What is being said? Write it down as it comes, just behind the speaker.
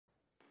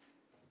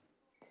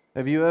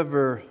Have you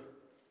ever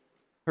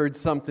heard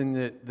something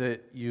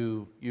that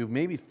you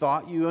maybe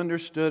thought you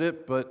understood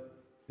it, but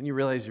then you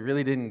realize you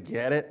really didn't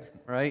get it,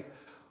 right?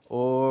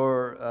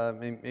 Or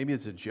maybe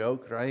it's a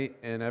joke, right?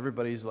 And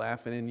everybody's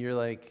laughing and you're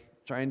like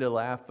trying to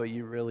laugh, but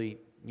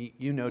you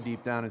know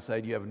deep down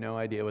inside you have no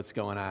idea what's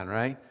going on,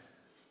 right?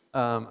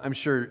 I'm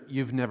sure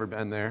you've never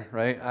been there,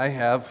 right? I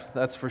have,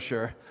 that's for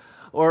sure.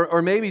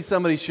 Or maybe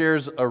somebody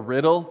shares a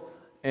riddle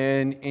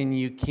and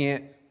you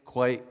can't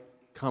quite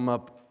come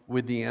up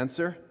with the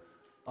answer.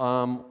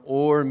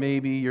 Or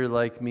maybe you're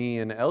like me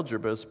and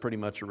algebra is pretty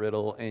much a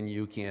riddle and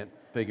you can't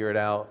figure it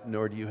out,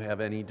 nor do you have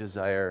any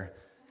desire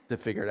to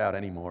figure it out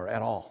anymore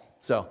at all.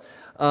 So,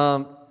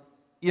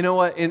 you know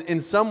what? In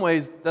some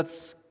ways,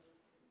 that's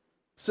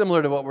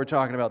similar to what we're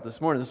talking about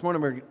this morning. This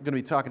morning we're going to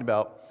be talking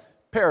about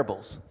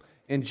parables.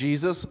 And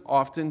Jesus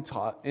often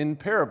taught in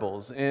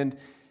parables. And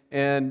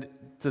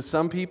to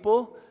some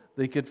people,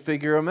 they could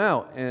figure them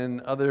out.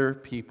 And other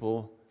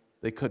people,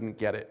 they couldn't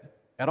get it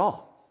at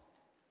all.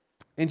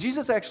 And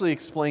Jesus actually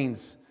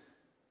explains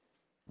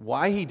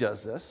why he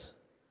does this,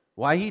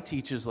 why he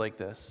teaches like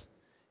this,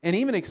 and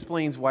even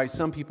explains why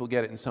some people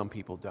get it and some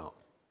people don't.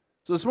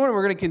 So this morning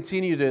we're going to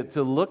continue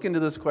to look into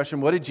this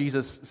question, what did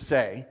Jesus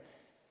say?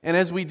 And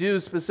as we do,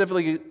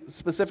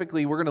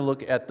 specifically we're going to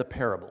look at the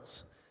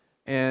parables.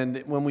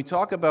 And when we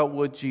talk about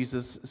what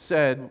Jesus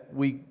said,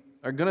 we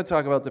are going to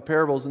talk about the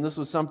parables, and this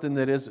was something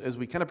that as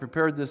we kind of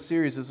prepared this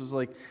series, this was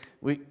like,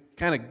 we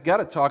kind of got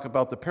to talk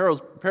about the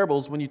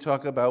parables when you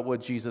talk about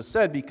what Jesus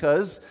said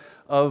because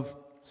of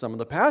some of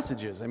the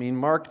passages. I mean,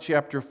 Mark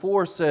chapter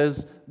 4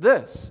 says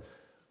this,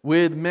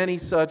 with many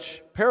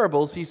such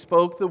parables, he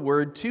spoke the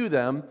word to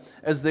them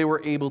as they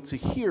were able to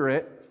hear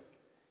it.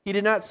 He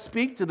did not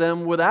speak to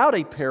them without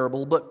a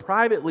parable, but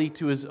privately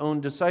to his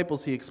own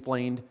disciples he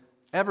explained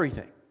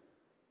everything.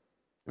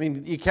 I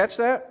mean, you catch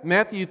that?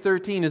 Matthew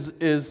 13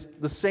 is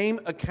the same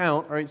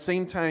account, right?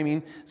 Same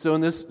timing. So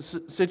in this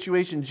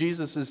situation,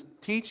 Jesus is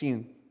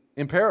teaching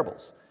in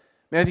parables.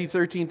 Matthew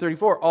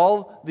 13:34,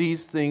 all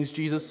these things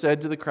Jesus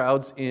said to the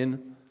crowds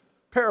in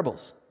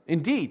parables.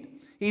 Indeed,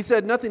 he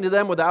said nothing to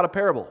them without a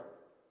parable.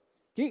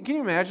 Can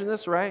you imagine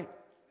this, right?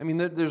 I mean,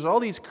 there's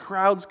all these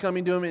crowds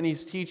coming to him and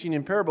he's teaching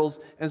in parables,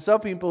 and some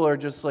people are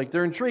just like,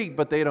 they're intrigued,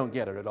 but they don't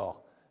get it at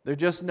all. They're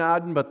just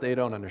nodding, but they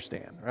don't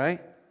understand,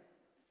 right?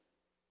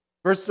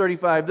 Verse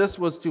 35, this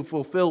was to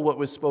fulfill what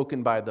was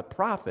spoken by the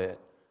prophet.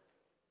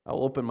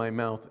 I'll open my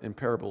mouth in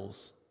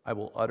parables. I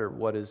will utter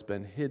what has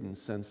been hidden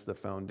since the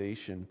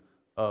foundation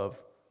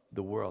of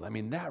the world. I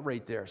mean, that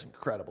right there is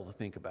incredible to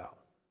think about.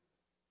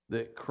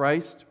 That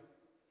Christ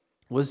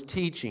was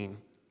teaching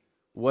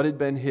what had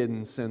been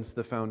hidden since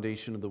the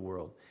foundation of the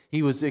world.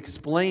 He was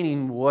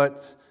explaining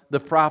what the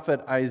prophet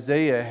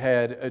Isaiah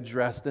had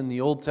addressed in the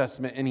Old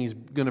Testament, and he's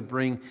going to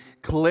bring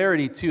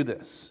clarity to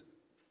this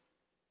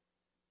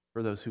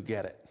for those who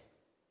get it.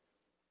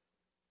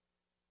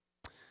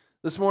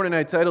 This morning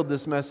I titled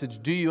this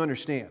message, Do You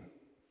Understand?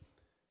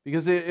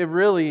 Because it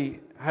really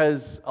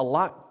has a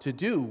lot to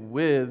do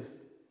with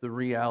the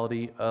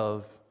reality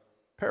of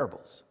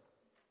parables.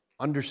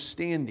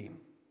 Understanding.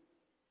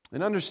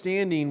 And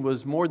understanding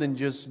was more than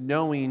just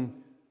knowing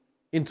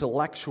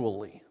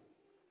intellectually.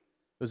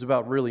 It was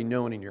about really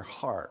knowing in your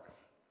heart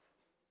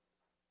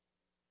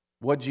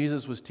what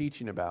Jesus was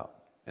teaching about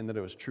and that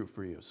it was true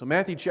for you. So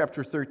Matthew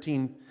chapter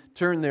 13,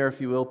 turn there if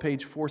you will,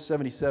 page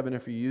 477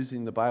 if you're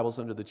using the Bibles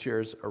under the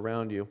chairs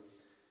around you.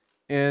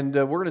 And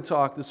we're going to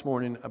talk this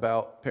morning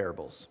about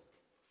parables.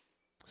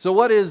 So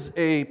what is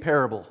a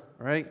parable,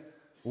 right?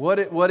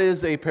 What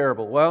is a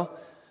parable? Well,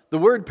 the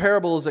word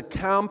parable is a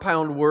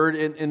compound word,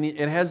 and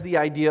it has the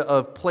idea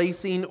of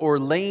placing or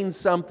laying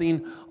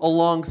something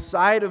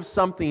alongside of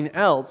something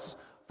else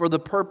for the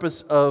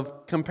purpose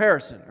of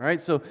comparison, right?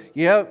 So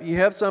you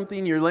have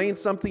something, you're laying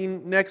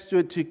something next to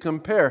it to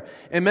compare.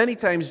 And many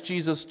times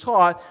Jesus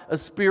taught a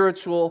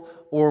spiritual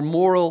or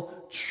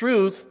moral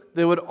truth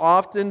that would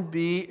often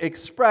be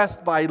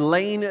expressed by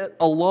laying it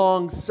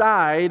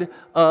alongside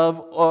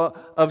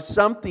of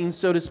something,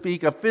 so to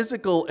speak, a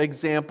physical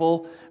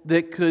example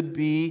that could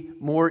be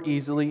more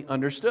easily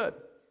understood.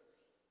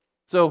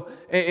 So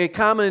a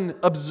common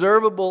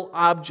observable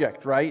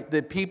object, right,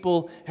 that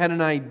people had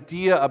an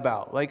idea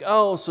about. Like,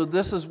 oh, so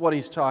this is what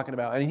he's talking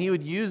about. And he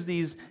would use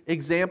these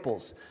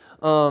examples.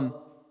 And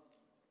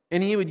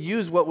he would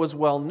use what was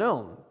well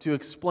known to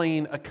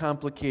explain a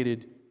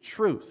complicated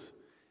truth.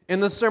 In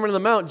the Sermon on the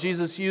Mount,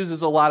 Jesus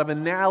uses a lot of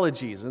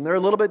analogies, and they're a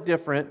little bit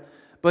different,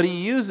 but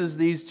he uses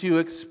these to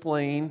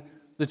explain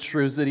the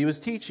truths that he was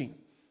teaching.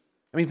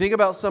 I mean, think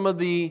about some of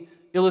the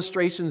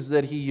illustrations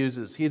that he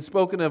uses. He had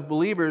spoken of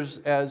believers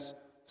as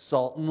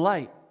salt and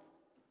light.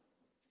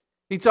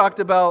 He talked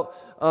about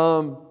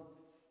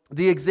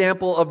the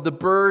example of the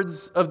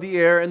birds of the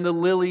air and the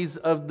lilies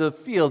of the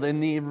field,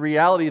 and the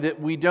reality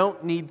that we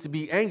don't need to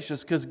be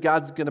anxious because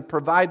God's going to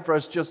provide for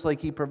us just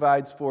like he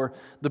provides for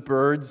the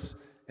birds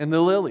and the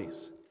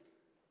lilies.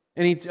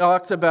 And he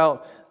talked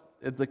about,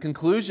 at the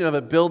conclusion of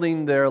it,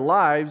 building their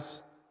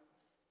lives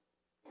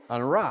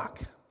on a rock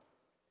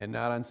and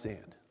not on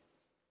sand.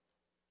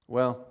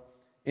 Well,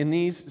 in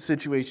these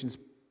situations,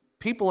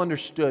 people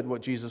understood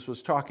what Jesus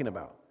was talking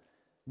about.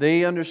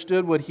 They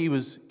understood what he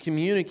was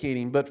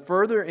communicating, but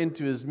further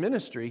into his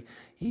ministry,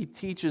 he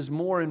teaches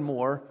more and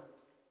more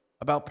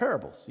about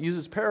parables. He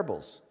uses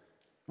parables,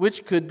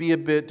 which could be a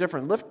bit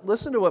different.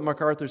 Listen to what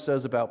MacArthur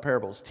says about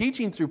parables.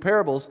 Teaching through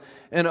parables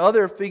and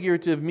other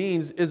figurative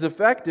means is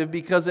effective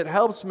because it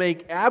helps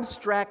make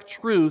abstract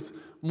truth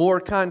more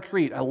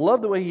concrete. I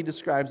love the way he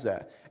describes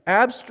that.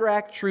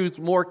 Abstract truth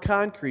more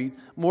concrete,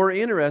 more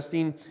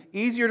interesting,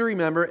 easier to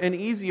remember, and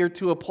easier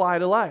to apply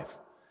to life.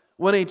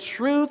 When a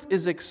truth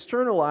is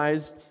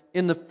externalized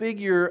in the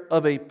figures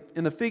of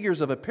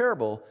a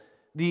parable,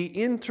 the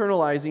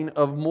internalizing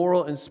of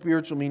moral and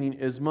spiritual meaning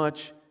is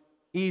much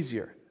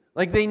easier.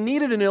 Like they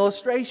needed an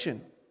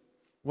illustration.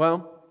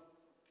 Well,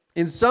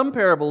 in some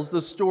parables,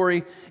 the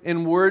story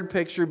and word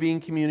picture being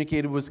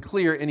communicated was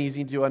clear and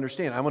easy to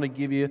understand. I want to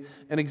give you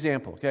an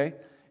example, okay?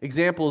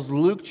 Example is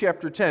Luke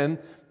chapter 10,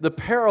 the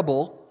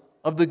parable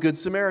of the Good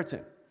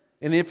Samaritan.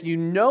 And if you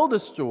know the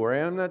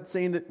story, I'm not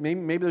saying that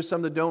maybe there's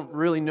some that don't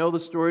really know the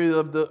story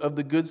of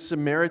the Good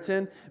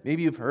Samaritan.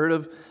 Maybe you've heard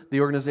of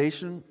the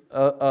organization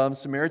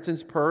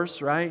Samaritan's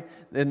Purse, right?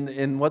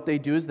 And what they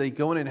do is they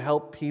go in and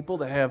help people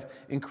that have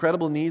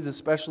incredible needs,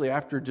 especially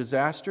after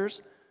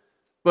disasters.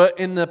 But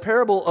in the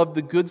parable of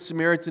the Good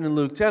Samaritan in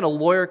Luke 10, a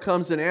lawyer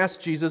comes and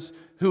asks Jesus,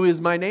 "Who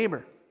is my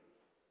neighbor?"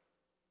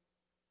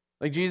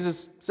 Like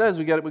Jesus says,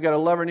 we got to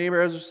love our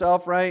neighbor as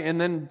ourselves, right? And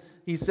then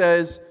he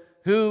says,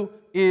 "Who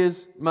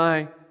is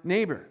my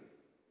neighbor?"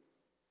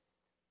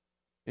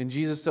 And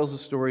Jesus tells the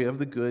story of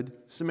the Good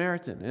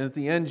Samaritan. And at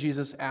the end,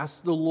 Jesus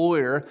asks the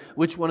lawyer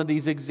which one of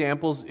these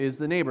examples is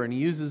the neighbor. And he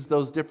uses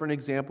those different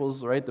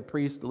examples, right? The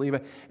priest, the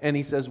Levite. And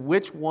he says,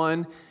 which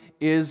one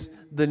is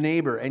the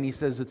neighbor? And he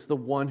says, it's the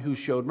one who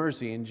showed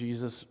mercy. And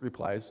Jesus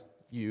replies,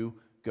 you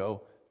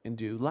go and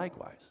do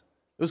likewise.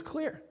 It was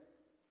clear.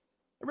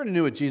 Everybody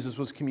knew what Jesus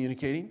was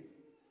communicating.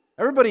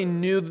 Everybody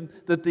knew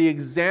that the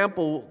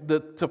example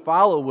to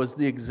follow was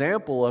the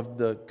example of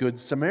the Good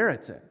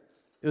Samaritan.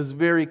 It was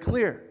very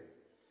clear.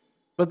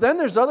 But then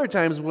there's other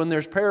times when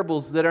there's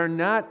parables that are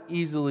not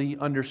easily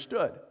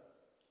understood.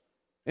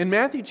 And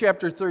Matthew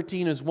chapter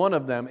 13 is one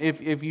of them,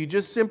 if you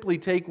just simply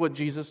take what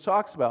Jesus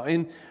talks about.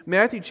 In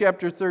Matthew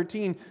chapter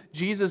 13,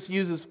 Jesus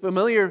uses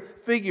familiar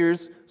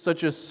figures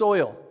such as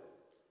soil,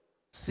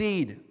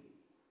 seed,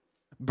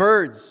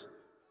 birds,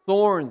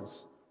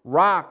 thorns,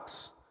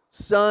 rocks,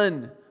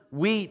 sun,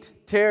 wheat,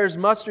 tares,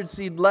 mustard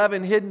seed,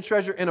 leaven, hidden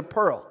treasure, and a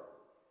pearl.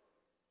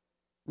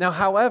 Now,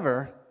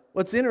 however,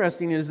 what's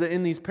interesting is that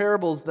in these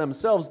parables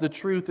themselves, the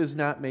truth is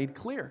not made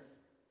clear.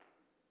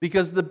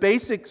 Because the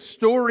basic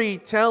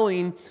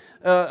storytelling,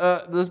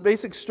 the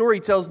basic story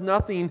tells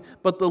nothing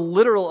but the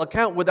literal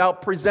account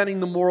without presenting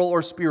the moral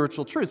or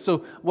spiritual truth.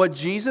 So what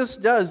Jesus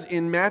does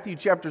in Matthew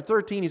chapter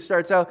 13, he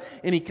starts out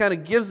and he kind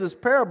of gives this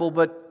parable,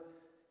 but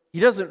he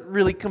doesn't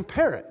really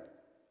compare it.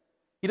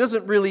 He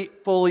doesn't really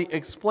fully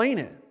explain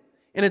it.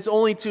 And it's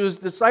only to his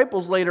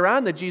disciples later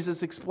on that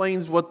Jesus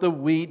explains what the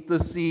wheat, the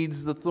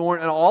seeds, the thorn,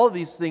 and all of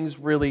these things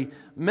really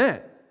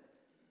meant.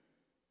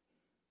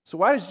 So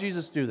why does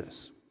Jesus do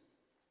this?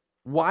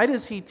 Why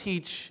does he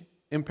teach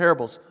in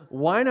parables?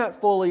 Why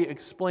not fully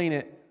explain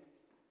it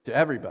to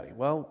everybody?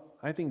 Well,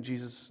 I think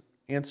Jesus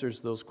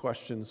answers those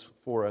questions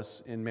for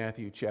us in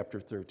Matthew chapter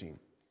 13.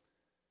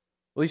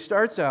 Well, he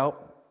starts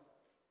out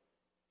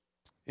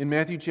in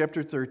Matthew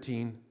chapter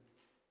 13.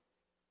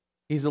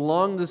 He's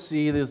along the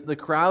sea. The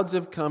crowds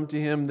have come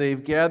to him.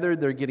 They've gathered.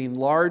 They're getting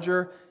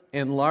larger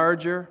and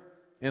larger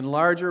and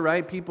larger,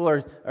 right? People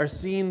are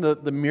seeing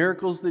the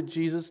miracles that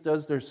Jesus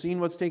does. They're seeing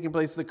what's taking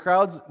place. The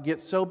crowds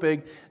get so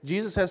big,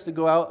 Jesus has to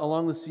go out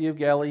along the Sea of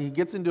Galilee. He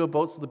gets into a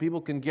boat so the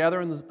people can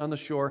gather on the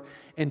shore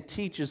and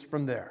teaches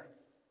from there.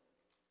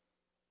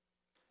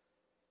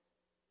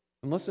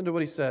 And listen to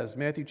what he says,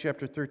 Matthew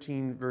chapter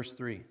 13, verse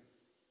 3.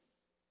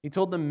 He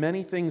told them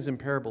many things in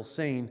parables,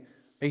 saying,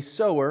 a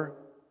sower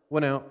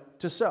went out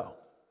to sow.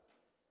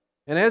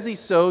 And as he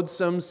sowed,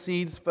 some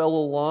seeds fell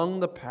along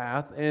the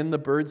path, and the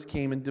birds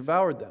came and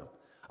devoured them.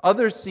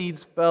 Other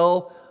seeds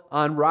fell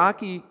on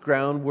rocky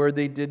ground where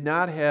they did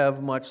not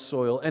have much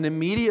soil, and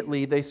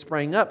immediately they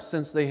sprang up,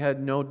 since they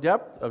had no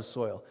depth of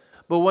soil.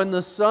 But when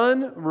the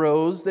sun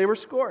rose, they were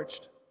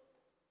scorched.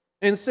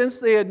 And since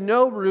they had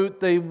no root,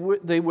 they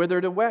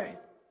withered away.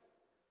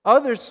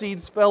 Other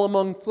seeds fell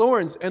among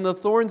thorns, and the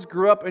thorns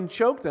grew up and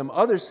choked them.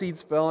 Other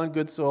seeds fell on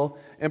good soil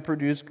and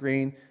produced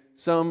grain,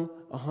 some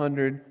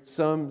 100,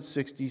 some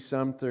 60,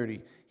 some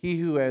 30. He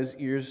who has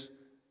ears,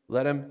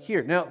 let him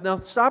hear. Now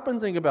stop and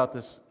think about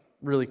this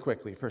really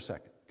quickly for a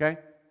second, okay?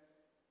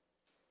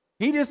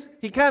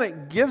 He kind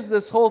of gives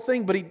this whole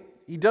thing, but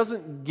he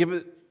doesn't give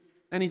it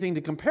anything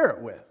to compare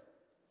it with.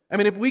 I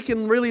mean, if we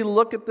can really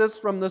look at this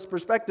from this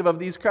perspective of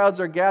these crowds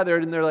are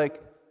gathered and they're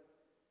like,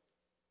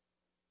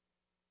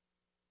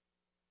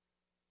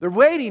 they're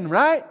waiting,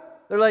 right?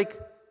 They're like,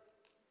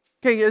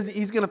 okay,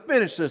 he's going to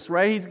finish this,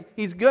 right?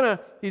 He's going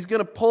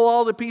to pull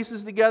all the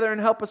pieces together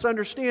and help us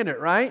understand it,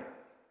 right?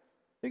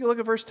 Take a look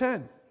at verse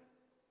 10.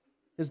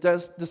 His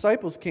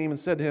disciples came and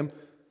said to him,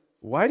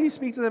 why do you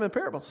speak to them in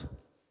parables?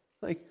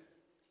 Like,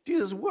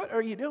 Jesus, what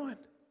are you doing?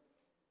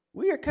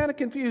 We are kind of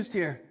confused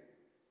here.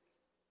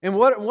 And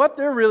what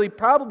they're really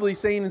probably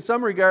saying in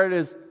some regard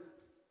is,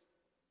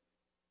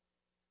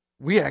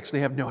 we actually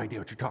have no idea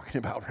what you're talking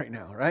about right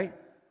now, right?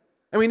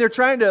 I mean, they're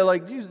trying to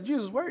like,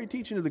 Jesus, why are you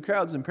teaching to the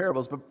crowds in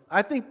parables? But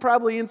I think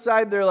probably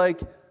inside they're like,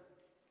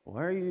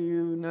 why are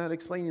you not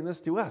explaining this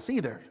to us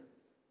either?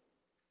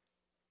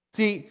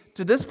 See,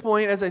 to this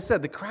point, as I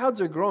said, the crowds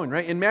are growing,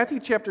 right? In Matthew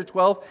chapter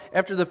 12,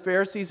 after the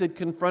Pharisees had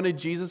confronted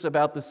Jesus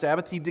about the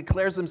Sabbath, he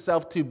declares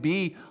himself to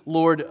be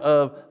Lord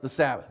of the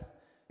Sabbath.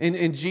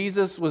 And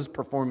Jesus was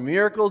performing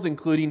miracles,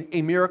 including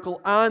a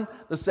miracle on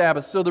the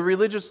Sabbath. So the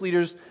religious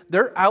leaders,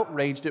 they're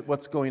outraged at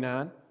what's going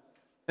on.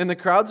 And the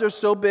crowds are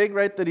so big,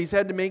 right, that he's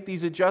had to make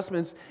these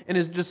adjustments. And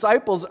his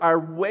disciples are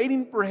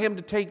waiting for him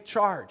to take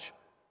charge.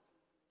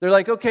 They're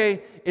like,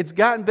 okay, it's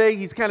gotten big.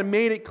 He's kind of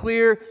made it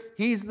clear.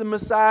 He's the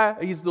Messiah.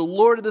 He's the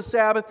Lord of the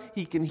Sabbath.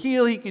 He can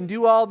heal. He can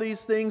do all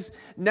these things.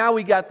 Now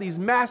we got these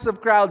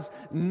massive crowds.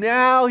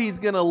 Now he's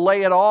going to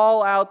lay it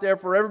all out there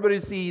for everybody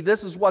to see.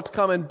 This is what's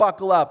coming.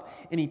 Buckle up.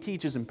 And he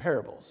teaches in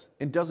parables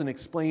and doesn't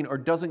explain or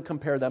doesn't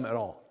compare them at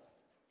all.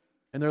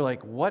 And they're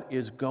like, what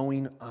is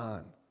going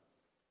on?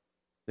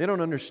 They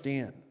don't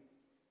understand.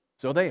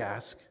 So they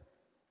ask,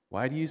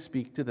 why do you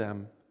speak to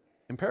them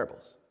in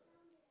parables?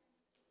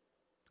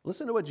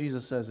 Listen to what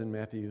Jesus says in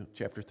Matthew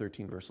chapter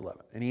 13, verse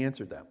 11. And he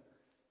answered them,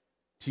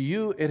 to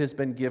you it has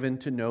been given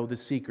to know the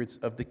secrets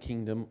of the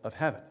kingdom of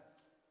heaven.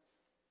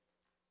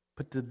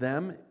 But to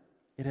them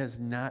it has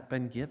not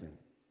been given.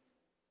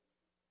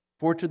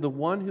 For to the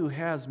one who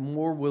has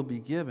more will be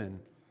given,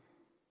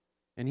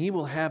 and he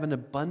will have an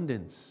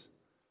abundance.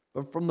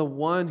 But from the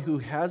one who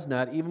has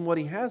not, even what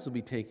he has will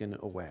be taken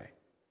away.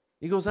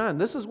 He goes on,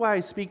 this is why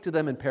I speak to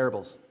them in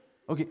parables.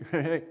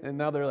 Okay, and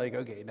now they're like,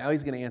 okay, now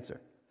he's going to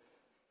answer.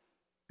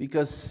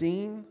 Because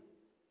seeing,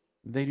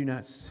 they do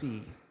not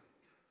see,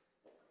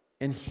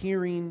 and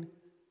hearing,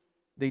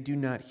 they do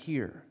not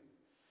hear,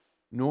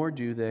 nor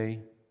do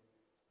they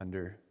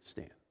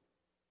understand.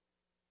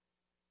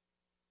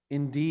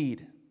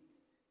 Indeed,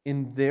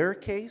 in their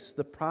case,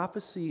 the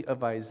prophecy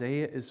of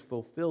Isaiah is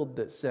fulfilled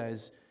that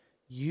says,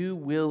 you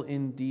will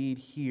indeed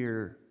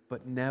hear,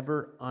 but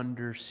never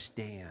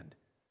understand.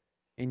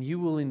 And you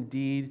will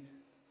indeed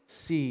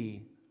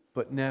see,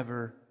 but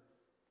never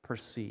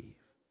perceive.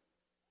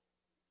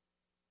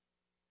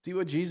 See,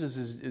 what Jesus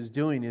is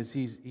doing is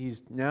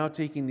he's now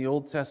taking the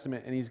Old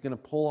Testament and he's going to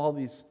pull all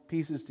these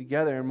pieces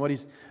together. And what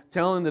he's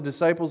telling the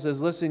disciples is,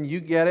 listen, you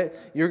get it,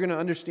 you're going to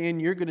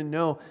understand, you're going to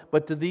know.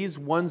 But to these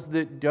ones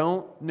that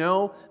don't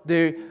know,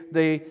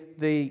 they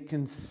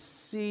can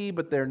see,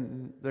 but they're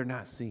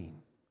not seeing.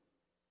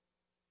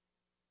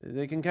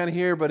 They can kind of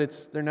hear,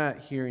 but they're not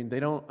hearing. They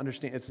don't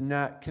understand. It's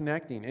not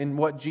connecting. And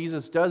what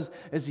Jesus does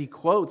is he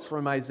quotes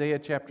from Isaiah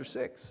chapter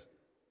 6.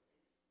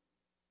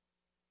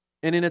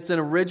 And in its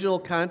original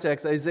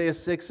context, Isaiah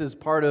 6 is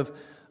part of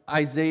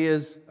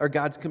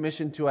God's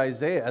commission to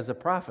Isaiah as a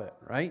prophet,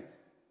 right?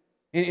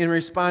 In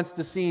response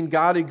to seeing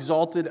God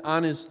exalted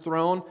on his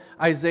throne,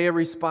 Isaiah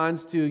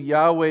responds to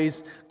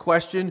Yahweh's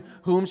question,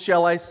 whom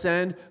shall I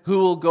send? Who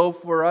will go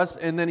for us?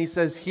 And then he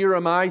says, here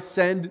am I,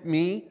 send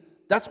me.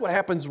 That's what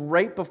happens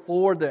right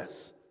before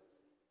this.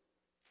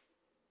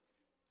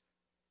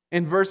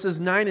 And verses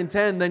 9 and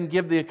 10 then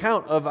give the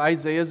account of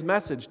Isaiah's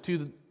message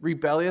to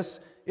rebellious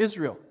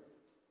Israel.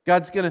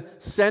 God's going to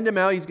send him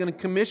out. He's going to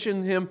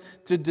commission him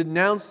to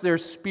denounce their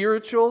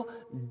spiritual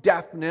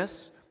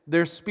deafness,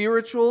 their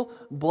spiritual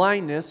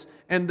blindness,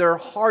 and their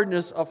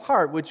hardness of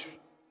heart, which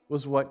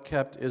was what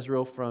kept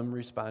Israel from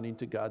responding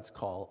to God's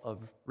call of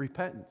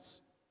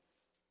repentance.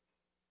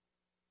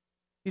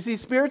 You see,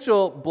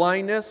 spiritual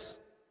blindness,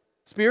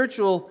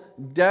 spiritual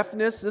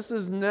deafness, this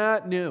is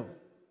not new.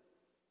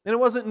 And it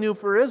wasn't new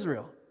for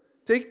Israel.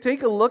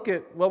 Take a look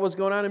at what was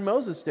going on in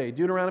Moses' day.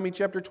 Deuteronomy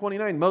chapter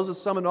 29.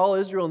 Moses summoned all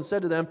Israel and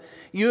said to them,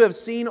 you have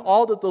seen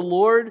all that the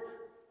Lord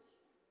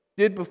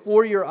did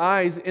before your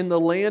eyes in the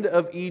land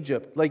of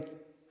Egypt. Like,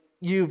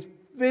 you've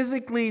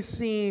physically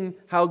seen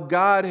how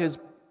God has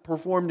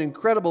performed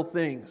incredible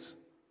things.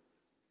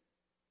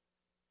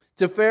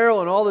 To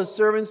Pharaoh and all his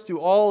servants, to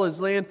all his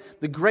land,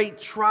 the great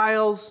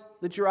trials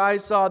that your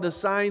eyes saw, the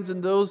signs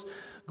and those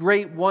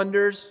great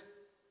wonders.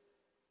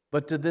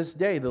 But to this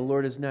day, the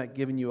Lord has not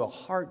given you a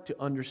heart to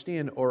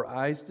understand, or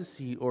eyes to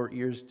see, or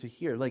ears to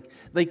hear. Like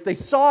they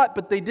saw it,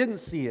 but they didn't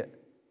see it.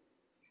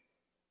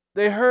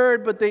 They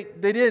heard, but they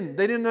didn't.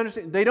 They didn't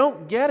understand. They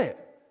don't get it.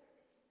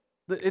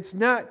 It's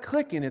not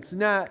clicking. It's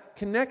not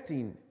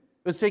connecting.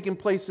 It was taking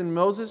place in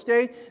Moses'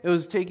 day. It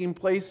was taking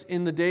place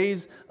in the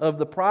days of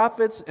the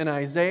prophets and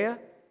Isaiah.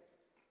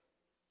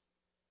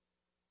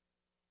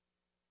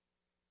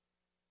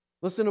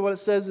 Listen to what it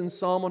says in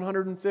Psalm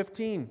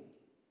 115.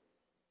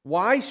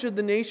 Why should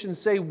the nations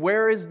say,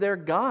 where is their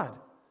God?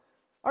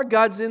 Our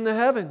God's in the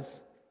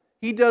heavens.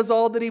 He does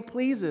all that He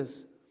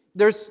pleases.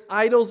 Their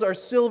idols are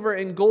silver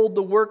and gold,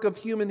 the work of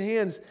human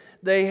hands.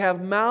 They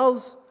have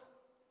mouths,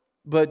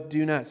 but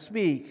do not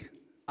speak.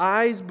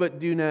 eyes but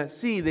do not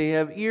see. They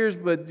have ears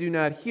but do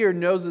not hear,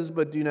 noses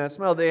but do not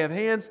smell. They have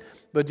hands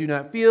but do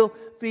not feel,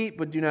 feet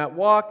but do not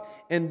walk,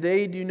 and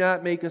they do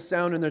not make a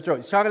sound in their throat.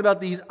 He's talking about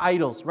these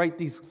idols, right?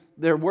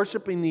 They're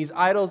worshiping these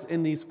idols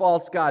and these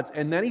false gods.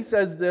 And then he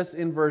says this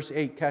in verse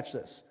 8. Catch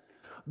this.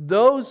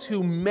 Those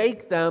who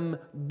make them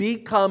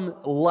become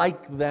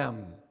like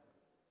them.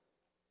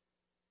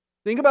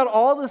 Think about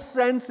all the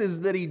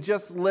senses that he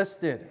just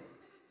listed.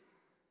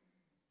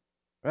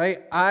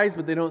 Right? Eyes,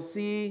 but they don't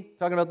see.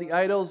 Talking about the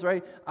idols,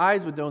 right?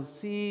 Eyes, but don't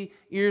see.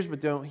 Ears, but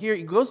don't hear.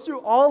 He goes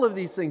through all of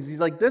these things. He's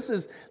like, this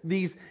is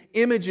these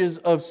images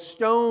of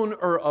stone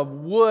or of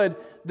wood.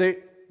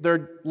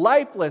 They're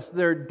lifeless.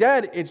 They're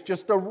dead. It's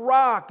just a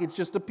rock. It's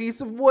just a piece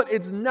of wood.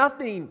 It's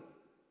nothing.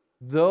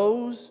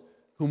 Those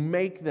who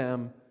make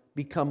them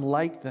become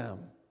like them.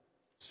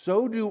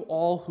 So do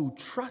all who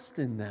trust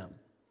in them.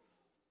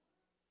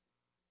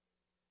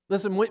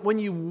 Listen, when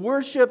you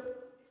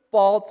worship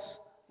false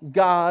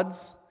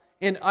gods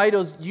and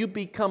idols, you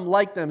become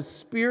like them.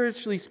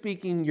 Spiritually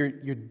speaking, you're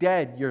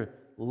dead. You're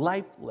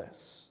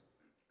lifeless.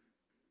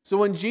 So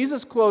when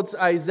Jesus quotes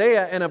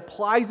Isaiah and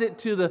applies it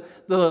to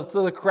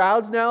the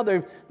crowds now,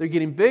 they're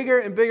getting bigger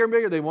and bigger and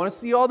bigger. They want to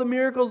see all the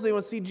miracles. They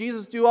want to see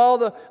Jesus do all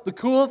the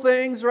cool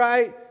things,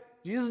 right?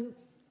 Jesus,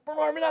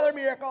 perform another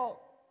miracle.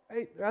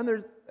 Right? They're on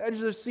their edge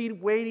of their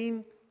seat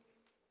waiting.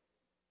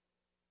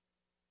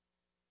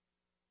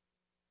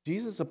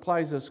 Jesus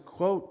applies this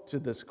quote to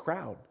this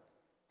crowd.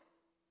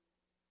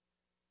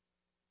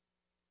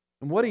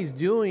 And what he's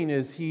doing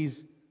is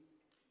he's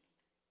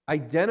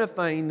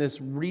identifying this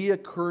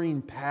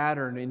reoccurring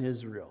pattern in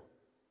Israel.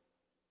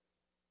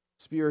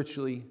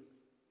 Spiritually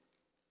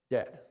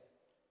dead.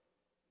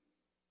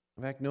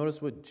 In fact,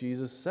 notice what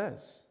Jesus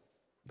says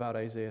about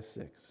Isaiah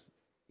 6.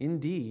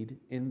 Indeed,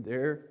 in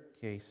their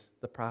case,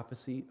 the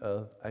prophecy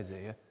of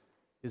Isaiah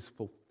is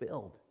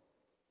fulfilled.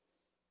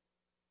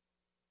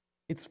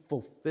 It's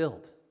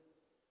fulfilled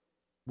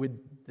with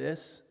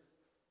this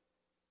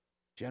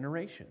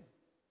generation.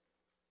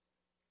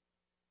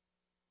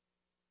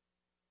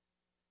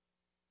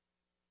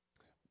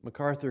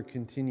 MacArthur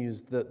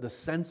continues, the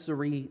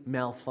sensory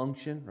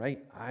malfunction,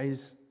 right?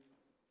 Eyes,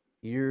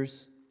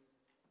 ears.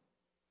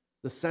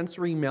 The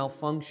sensory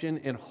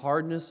malfunction and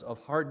hardness of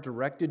heart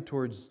directed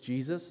towards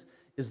Jesus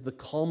is the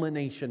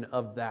culmination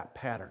of that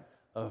pattern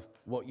of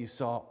what you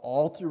saw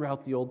all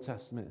throughout the Old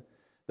Testament.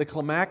 The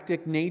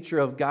climactic nature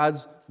of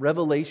God's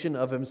revelation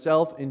of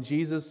Himself in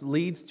Jesus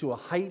leads to a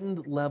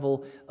heightened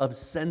level of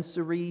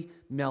sensory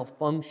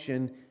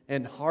malfunction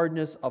and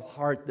hardness of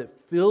heart that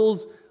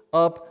fills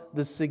up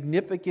the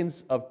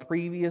significance of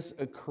previous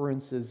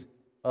occurrences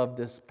of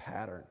this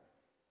pattern.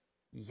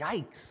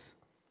 Yikes!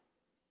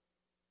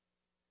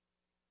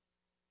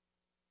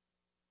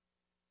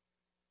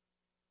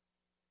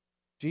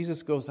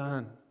 Jesus goes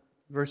on,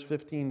 verse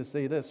 15, to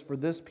say this, "For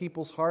this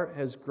people's heart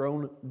has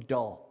grown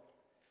dull,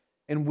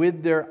 and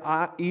with their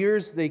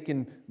ears they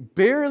can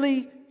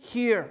barely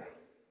hear,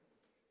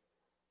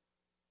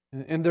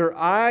 and their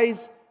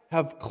eyes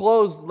have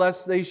closed,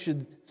 lest they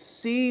should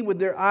see with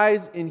their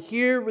eyes and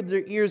hear with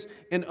their ears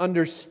and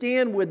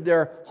understand with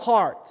their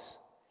hearts."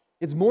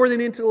 It's more than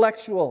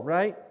intellectual,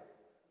 right?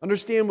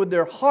 Understand with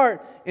their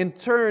heart and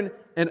turn,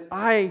 and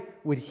I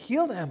would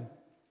heal them.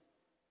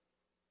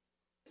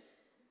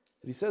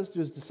 But He says to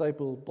His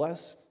disciple,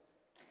 "Blessed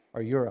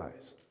are your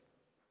eyes,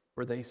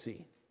 for they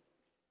see,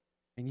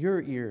 and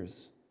your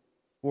ears,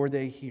 for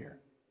they hear.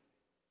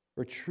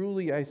 For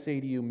truly I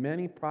say to you,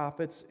 many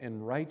prophets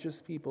and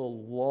righteous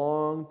people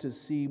long to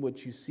see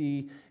what you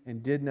see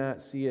and did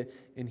not see it,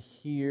 and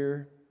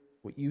hear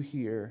what you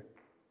hear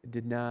and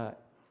did not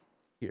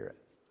hear it."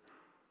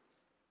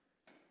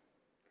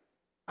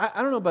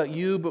 I don't know about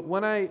you, but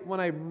when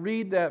I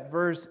read that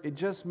verse, it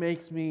just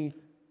makes me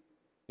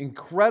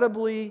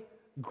incredibly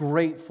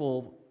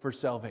grateful for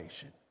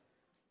salvation.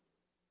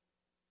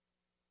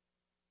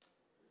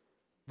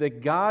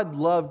 That God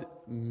loved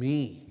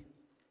me,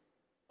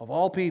 of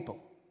all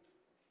people,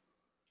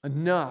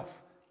 enough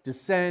to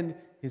send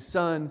His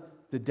Son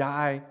to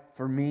die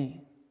for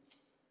me.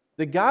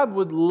 That God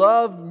would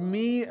love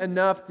me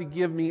enough to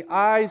give me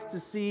eyes to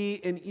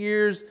see and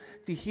ears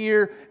to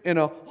hear and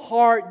a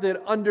heart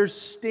that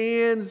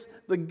understands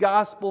the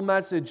gospel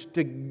message.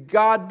 To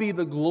God be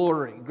the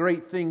glory,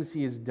 great things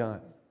He has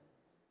done.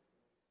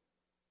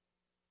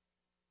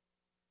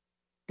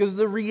 Because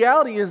the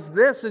reality is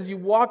this, as you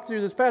walk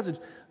through this passage,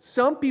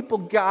 some people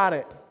got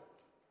it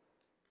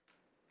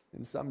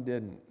and some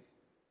didn't.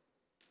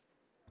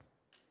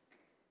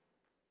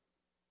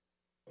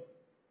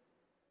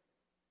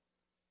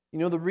 You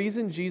know, the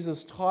reason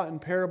Jesus taught in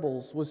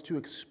parables was to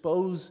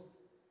expose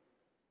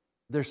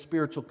their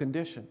spiritual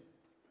condition.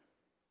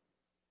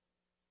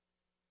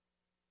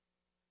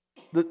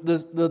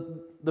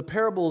 The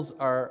parables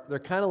they're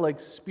kind of like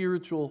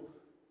spiritual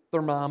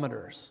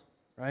thermometers,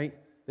 right?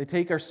 They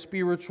take our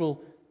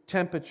spiritual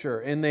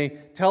temperature and they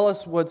tell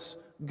us what's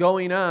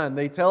going on.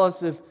 They tell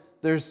us if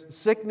there's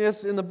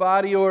sickness in the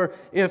body or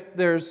if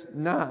there's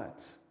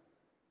not.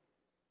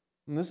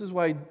 And this is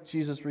why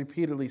Jesus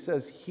repeatedly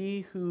says,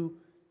 "He who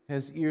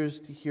has ears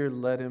to hear,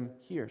 let him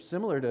hear.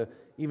 Similar to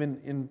even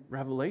in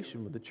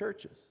Revelation with the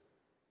churches.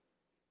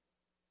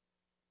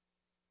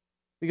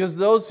 Because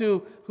those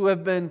who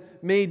have been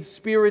made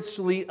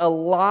spiritually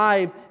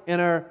alive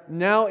and are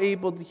now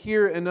able to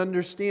hear and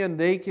understand,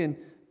 they can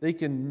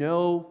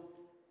know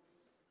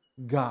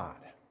God.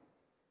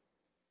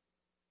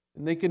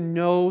 And they can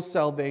know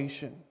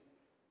salvation.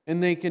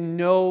 And they can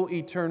know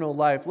eternal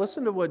life.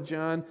 Listen to what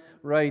John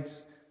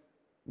writes,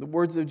 the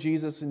words of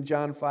Jesus in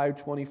John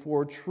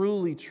 5:24.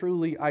 Truly,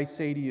 truly, I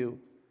say to you,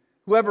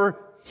 whoever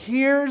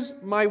hears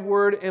my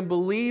word and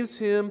believes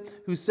him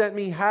who sent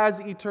me has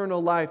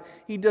eternal life.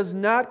 He does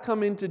not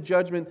come into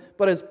judgment,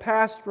 but has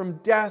passed from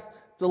death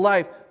to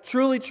life.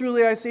 Truly,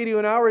 truly, I say to you,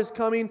 an hour is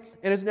coming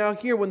and is now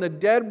here when the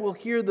dead will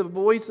hear the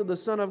voice of the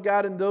Son of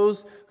God, and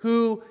those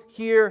who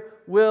hear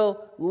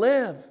will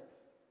live.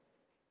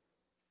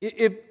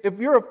 If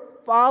you're a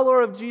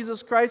follower of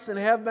Jesus Christ and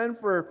have been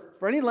for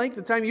any length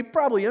of time, you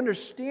probably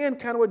understand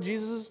kind of what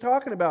Jesus is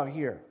talking about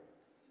here.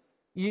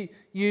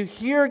 You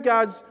hear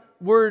God's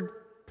word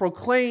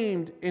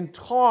proclaimed and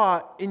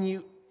taught, and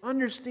you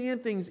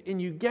understand things,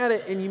 and you get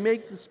it, and you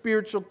make the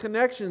spiritual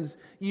connections.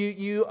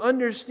 You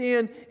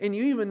understand, and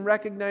you even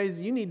recognize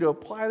you need to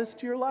apply this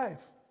to your life.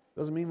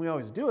 Doesn't mean we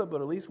always do it,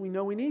 but at least we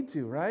know we need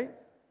to, right?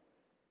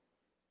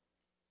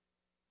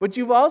 But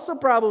you've also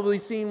probably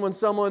seen when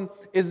someone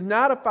is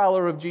not a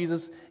follower of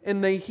Jesus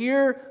and they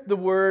hear the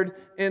word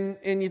and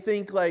you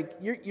think like,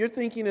 you're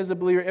thinking as a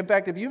believer. In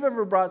fact, if you've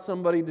ever brought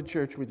somebody to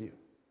church with you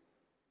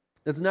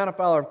that's not a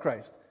follower of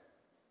Christ,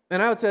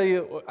 and I will tell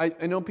you,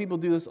 I know people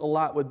do this a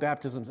lot with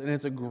baptisms, and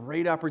it's a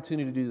great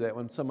opportunity to do that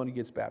when somebody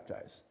gets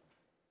baptized.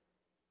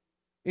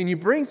 And you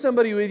bring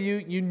somebody with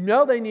you, you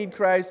know they need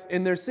Christ,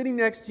 and they're sitting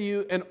next to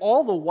you, and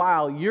all the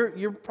while,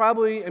 you're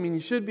probably, you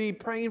should be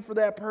praying for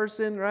that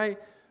person, right?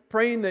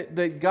 Praying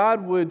that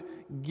God would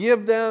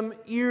give them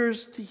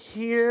ears to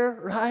hear,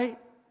 right?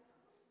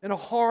 And a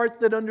heart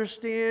that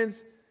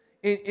understands.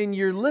 And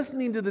you're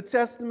listening to the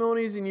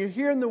testimonies, and you're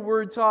hearing the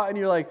word taught, and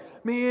you're like,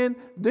 man,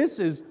 this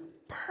is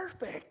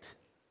perfect.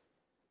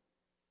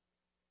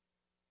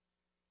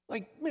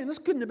 Like, man, this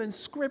couldn't have been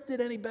scripted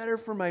any better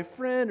for my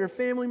friend or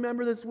family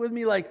member that's with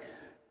me. Like,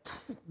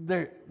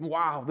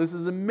 wow, this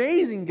is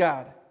amazing,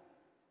 God.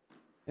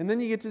 And then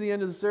you get to the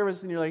end of the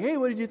service and you're like, hey,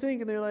 what did you think?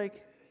 And they're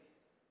like,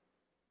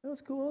 that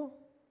was cool.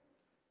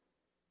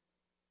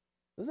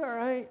 It was all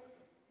right.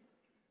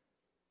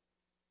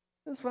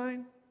 It was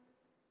fine.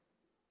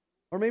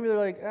 Or maybe they're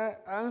like,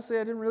 honestly,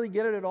 I didn't really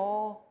get it at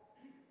all.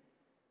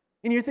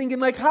 And you're thinking,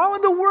 like, how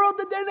in the world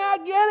did they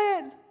not get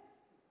it?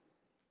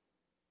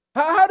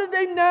 How did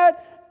they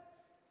not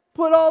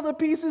put all the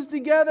pieces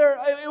together?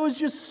 It was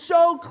just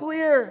so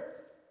clear.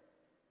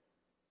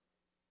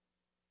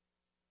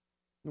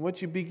 And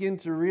what you begin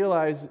to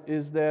realize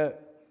is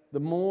that the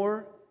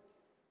more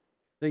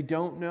they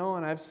don't know,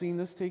 and I've seen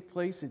this take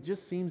place, it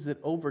just seems that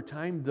over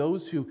time,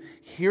 those who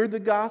hear the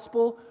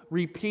gospel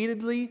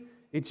repeatedly,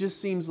 it just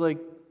seems like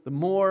the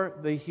more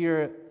they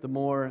hear it, the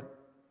more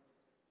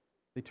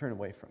they turn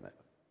away from it.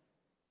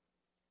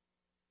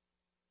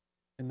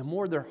 And the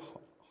more the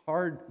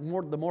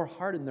more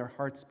hardened their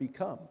hearts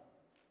become.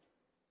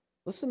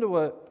 Listen to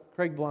what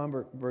Craig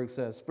Blomberg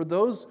says. For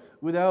those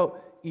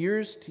without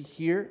ears to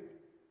hear,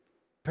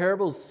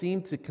 parables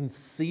seem to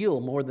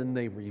conceal more than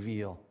they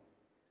reveal.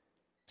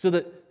 So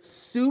that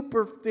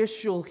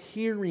superficial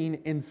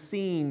hearing and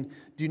seeing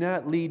do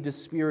not lead to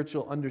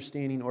spiritual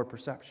understanding or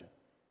perception.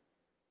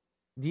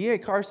 D.A.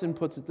 Carson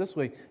puts it this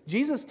way: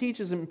 Jesus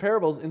teaches in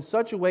parables in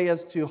such a way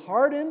as to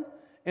harden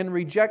and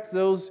reject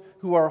those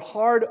who are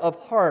hard of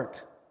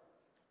heart.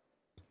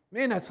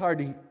 Man, that's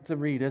hard to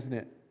read, isn't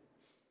it?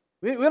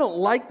 We don't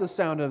like the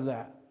sound of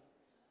that.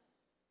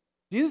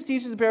 Jesus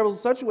teaches the parables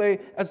in such a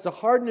way as to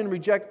harden and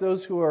reject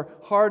those who are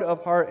hard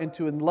of heart and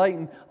to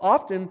enlighten,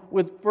 often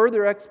with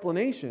further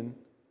explanation,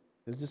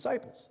 his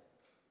disciples.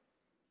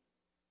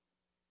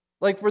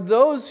 Like for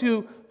those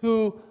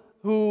who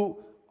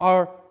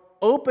are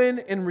open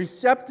and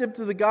receptive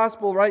to the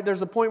gospel, right?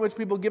 There's a point in which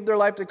people give their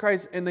life to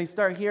Christ and they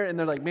start here and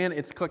they're like, man,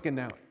 it's clicking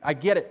now. I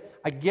get it.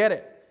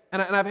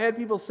 And I've had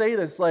people say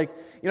this, like,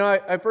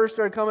 I first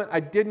started coming,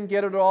 I didn't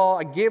get it at all.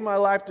 I gave my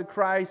life to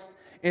Christ,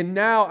 and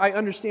now I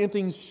understand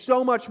things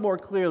so much more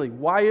clearly.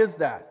 Why is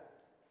that?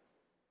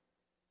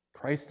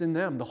 Christ in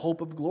them, the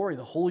hope of glory,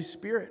 the Holy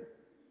Spirit.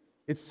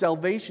 It's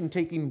salvation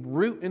taking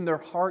root in their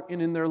heart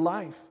and in their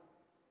life.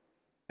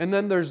 And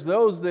then there's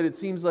those that it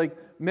seems like,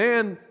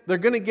 man, they're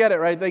going to get it,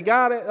 right? They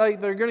got it,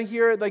 like they're going to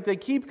hear it, like they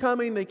keep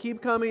coming.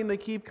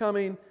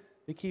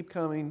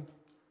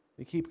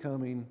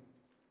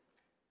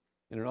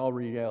 And in all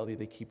reality,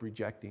 they keep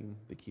rejecting.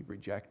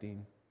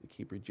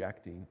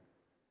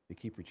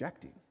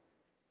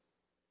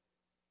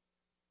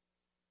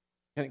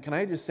 Can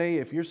I just say,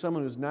 if you're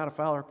someone who's not a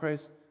follower of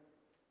Christ,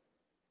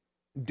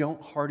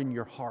 don't harden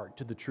your heart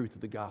to the truth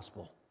of the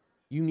gospel.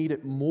 You need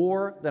it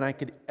more than I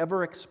could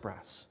ever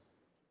express.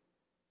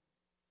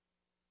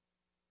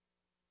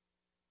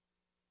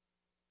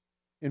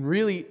 And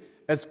really,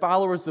 as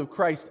followers of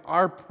Christ,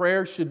 our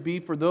prayer should be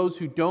for those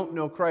who don't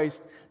know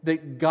Christ,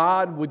 that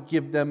God would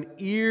give them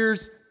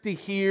ears to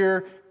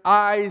hear,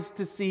 eyes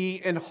to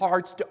see, and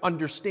hearts to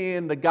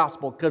understand the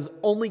gospel, because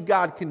only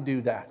God can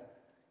do that.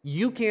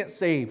 You can't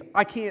save.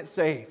 I can't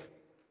save.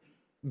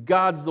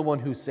 God's the one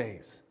who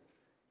saves.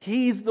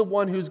 He's the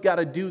one who's got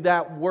to do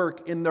that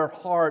work in their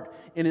heart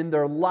and in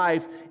their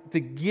life to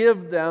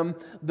give them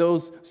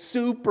those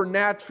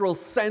supernatural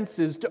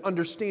senses to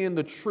understand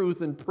the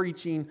truth and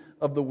preaching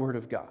of the Word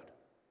of God.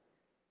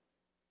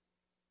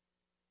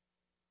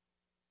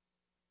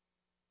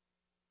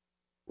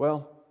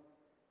 Well,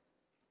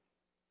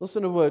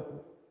 listen to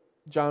what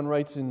John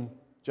writes in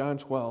John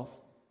 12.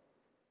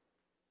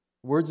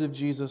 Words of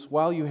Jesus,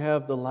 while you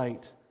have the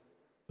light,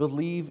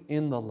 believe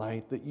in the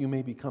light that you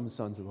may become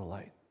sons of the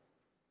light.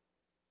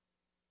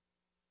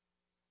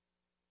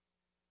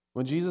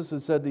 When Jesus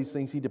had said these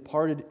things, he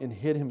departed and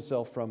hid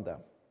himself from them.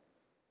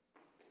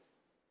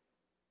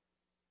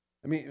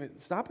 I mean,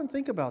 stop and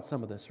think about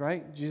some of this,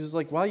 right? Jesus is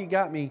like, while you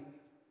got me,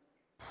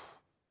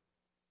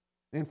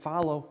 and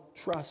follow,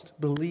 trust,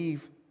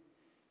 believe,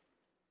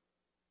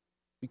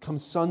 become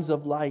sons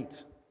of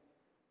light.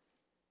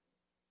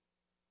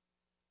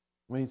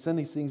 When he said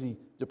these things, he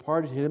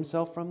departed, hid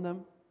himself from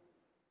them.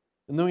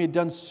 And though he had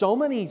done so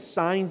many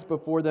signs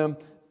before them,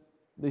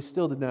 they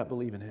still did not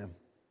believe in him.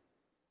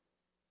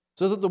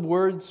 So that the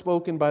word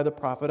spoken by the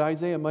prophet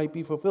Isaiah might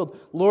be fulfilled.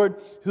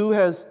 Lord, who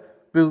has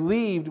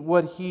believed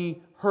what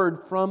he heard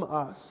from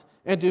us?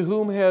 And to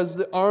whom has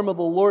the arm of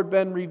the Lord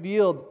been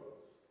revealed?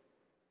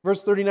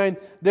 Verse 39,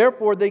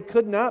 therefore they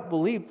could not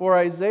believe, for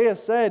Isaiah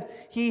said,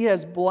 he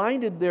has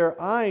blinded their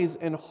eyes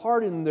and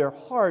hardened their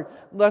heart,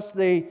 lest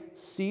they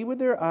see with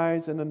their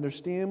eyes and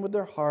understand with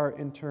their heart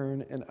and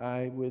turn, and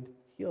I would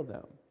heal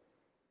them.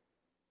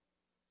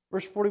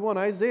 Verse 41,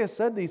 Isaiah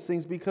said these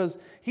things because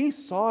he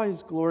saw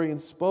his glory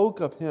and spoke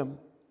of him.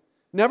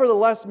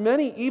 Nevertheless,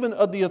 many even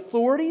of the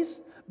authorities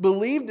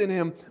believed in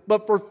him,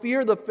 but for fear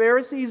of the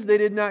Pharisees, they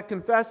did not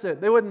confess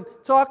it. They wouldn't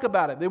talk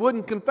about it. They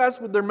wouldn't confess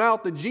with their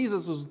mouth that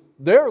Jesus was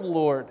their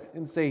Lord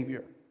and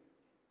Savior,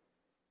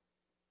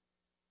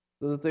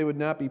 so that they would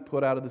not be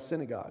put out of the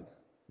synagogue.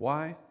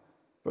 Why?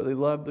 For they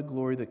loved the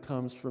glory that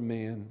comes from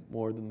man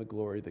more than the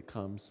glory that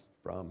comes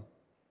from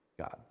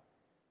God.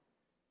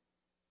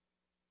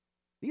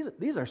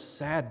 These are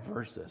sad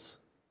verses.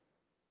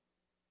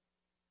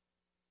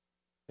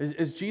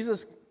 As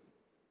Jesus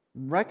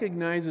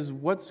recognizes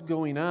what's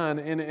going on,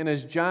 and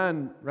as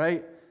John,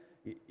 right,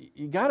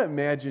 you got to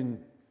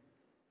imagine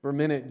for a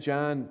minute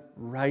John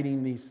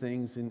writing these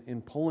things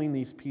and pulling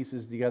these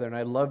pieces together. And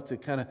I love to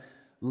kind of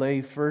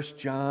lay 1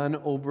 John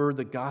over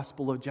the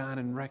Gospel of John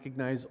and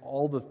recognize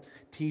all the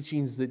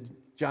teachings that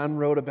John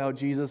wrote about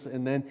Jesus,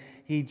 and then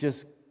he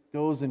just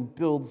goes and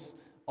builds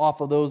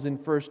off of those in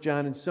 1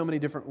 John in so many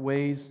different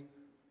ways.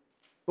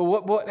 But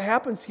what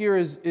happens here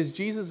is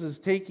Jesus is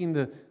taking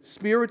the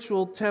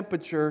spiritual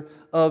temperature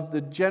of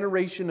the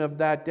generation of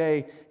that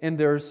day, and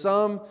there are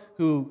some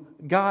who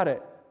got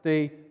it.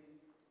 They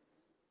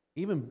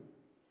even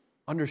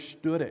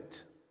understood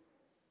it.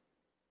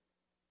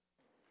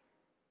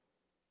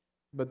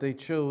 But they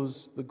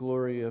chose the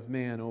glory of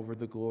man over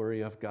the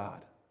glory of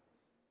God.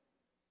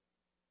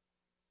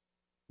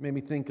 Made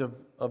me think of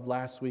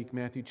last week,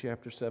 Matthew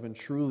chapter 7.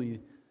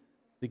 Truly,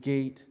 the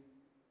gate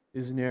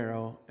is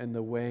narrow and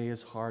the way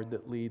is hard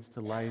that leads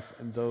to life,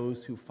 and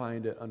those who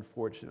find it,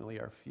 unfortunately,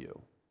 are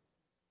few.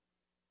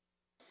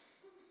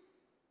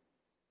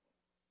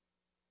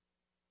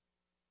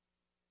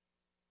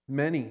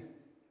 Many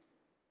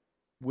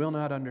will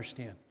not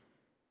understand.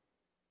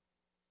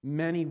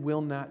 Many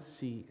will not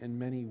see, and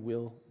many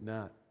will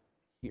not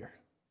hear.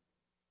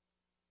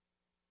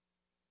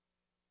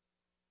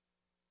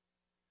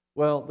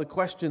 Well, the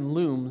question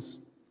looms,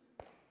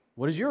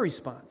 what is your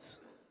response?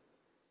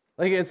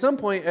 Like at some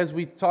point, as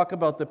we talk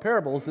about the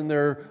parables, and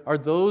there are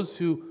those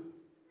who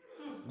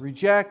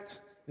reject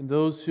and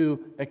those who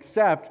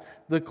accept,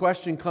 the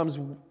question comes,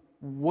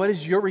 what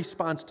is your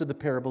response to the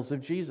parables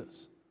of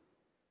Jesus?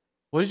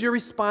 What is your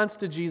response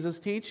to Jesus'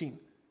 teaching?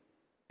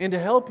 And to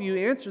help you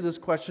answer this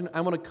question,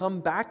 I want to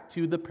come back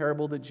to the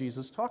parable that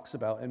Jesus talks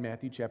about in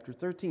Matthew chapter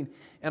 13,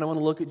 and I want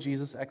to look at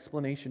Jesus'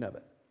 explanation of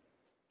it.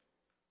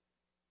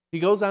 He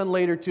goes on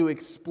later to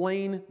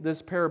explain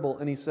this parable,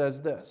 and he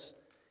says this.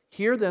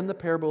 Hear then the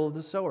parable of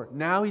the sower.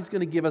 Now he's going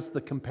to give us the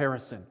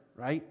comparison,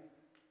 right?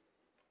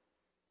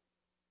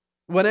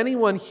 When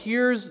anyone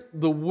hears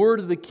the word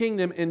of the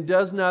kingdom and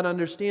does not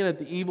understand it,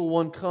 the evil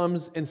one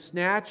comes and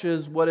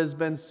snatches what has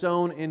been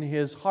sown in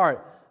his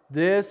heart.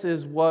 This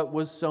is what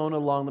was sown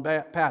along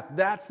the path.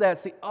 That's that.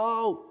 See,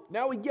 oh,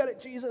 now we get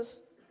it,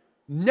 Jesus.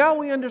 Now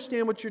we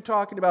understand what you're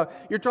talking about.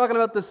 You're talking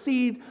about the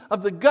seed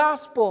of the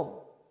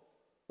gospel,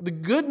 the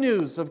good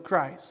news of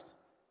Christ.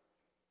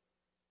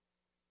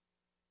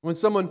 When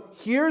someone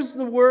hears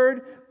the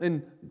word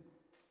and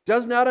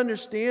does not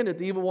understand it,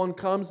 the evil one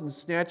comes and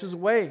snatches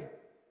away.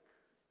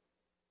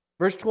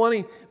 Verse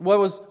 20, what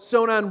was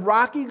sown on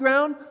rocky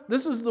ground,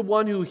 this is the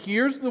one who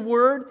hears the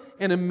word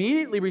and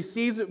immediately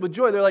receives it with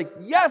joy. They're like,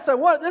 yes, I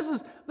want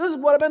it. This is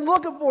what I've been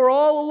looking for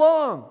all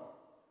along.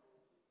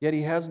 Yet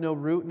he has no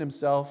root in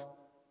himself,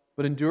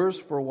 but endures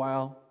for a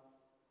while.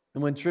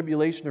 And when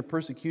tribulation or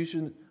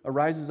persecution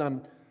arises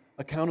on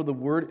account of the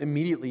word,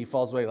 immediately he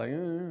falls away. Like,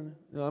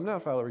 no, I'm not a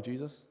follower of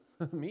Jesus.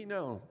 Me,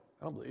 no.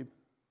 I don't believe.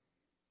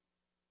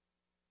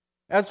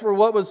 As for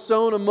what was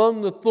sown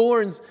among the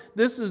thorns,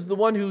 this is the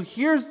one who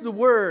hears the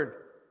word.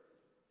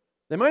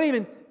 They might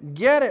even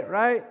get it,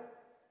 right?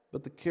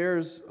 But the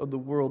cares of the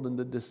world and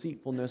the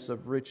deceitfulness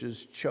of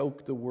riches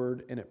choke the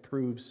word, and it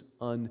proves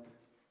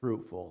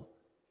unfruitful.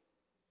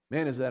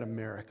 Man, is that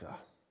America.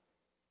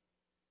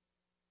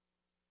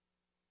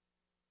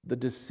 The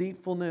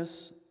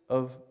deceitfulness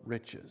of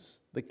riches,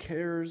 the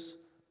cares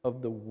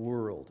of the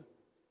world.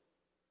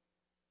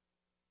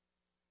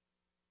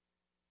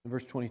 In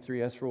verse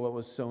 23, as for what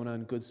was sown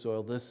on good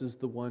soil, this is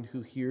the one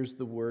who hears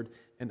the word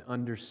and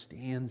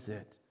understands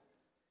it.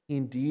 He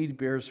indeed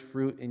bears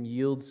fruit and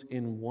yields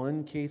in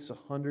one case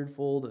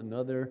 100-fold,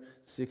 another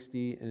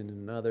 60, and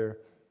another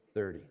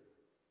 30.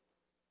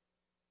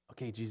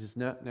 Okay, Jesus,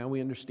 now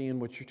we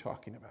understand what you're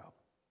talking about.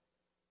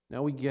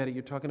 Now we get it.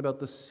 You're talking about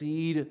the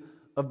seed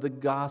of the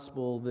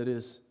gospel that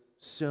is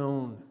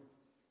sown.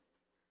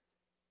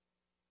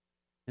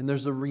 And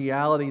there's a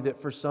reality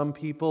that for some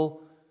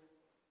people,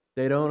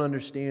 they don't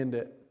understand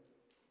it.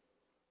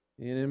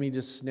 The enemy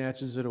just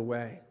snatches it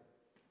away.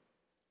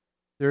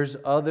 There's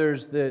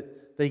others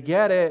that they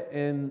get it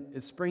and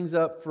it springs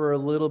up for a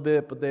little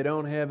bit, but they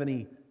don't have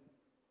any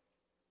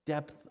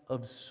depth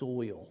of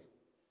soil.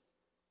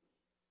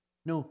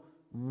 No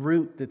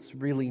root that's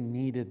really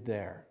needed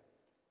there.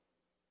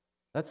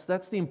 That's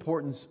the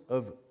importance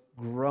of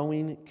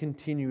growing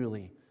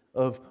continually,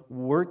 of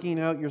working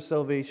out your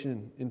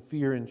salvation in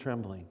fear and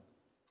trembling.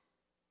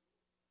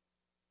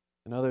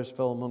 And others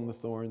fell among the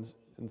thorns,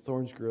 and the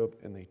thorns grew up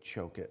and they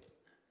choke it.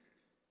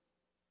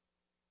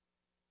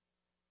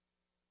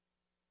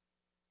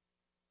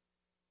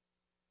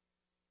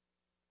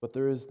 But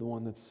there is the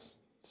one that's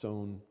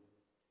sown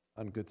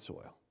on good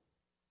soil.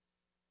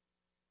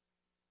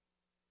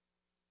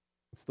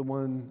 It's the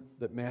one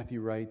that Matthew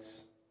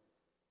writes,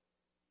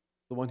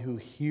 the one who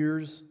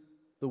hears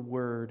the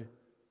word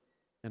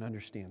and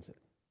understands it.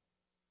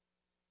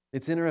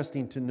 It's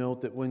interesting to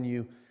note that when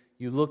you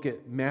look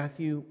at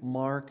Matthew,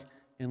 Mark,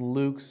 and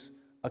Luke's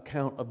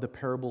account of the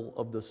parable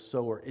of the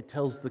sower, it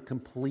tells the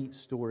complete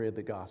story of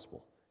the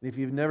gospel. And if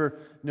you've never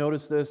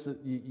noticed this,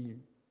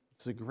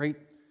 it's a great,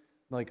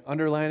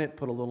 underline it,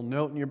 put a little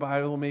note in your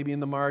Bible, maybe in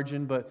the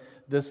margin. But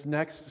this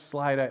next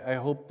slide, I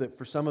hope that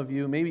for some of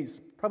you,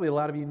 probably a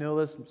lot of you know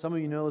this, some of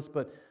you know this,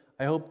 but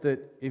I hope that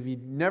if you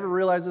never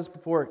realized this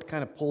before, it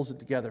kind of pulls it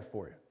together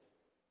for you.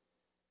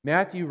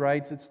 Matthew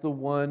writes, it's the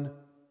one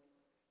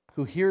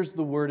who hears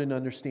the word and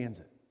understands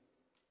it.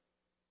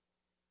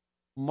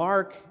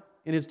 Mark,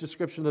 in his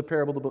description of the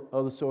parable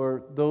of the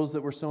sower, those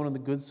that were sown on the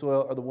good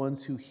soil are the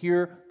ones who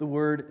hear the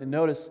word and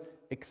notice,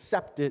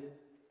 accept it,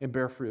 and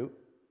bear fruit.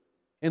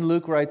 And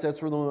Luke writes, as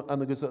for the one on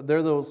the good soil,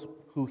 they're those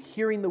who,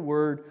 hearing the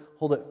word,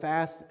 hold it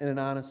fast in an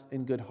honest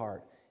and good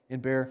heart,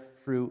 and bear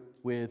fruit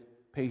with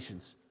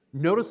patience.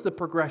 Notice the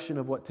progression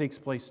of what takes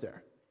place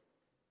there.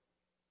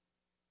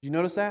 Did you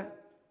notice that?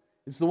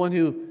 It's the one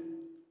who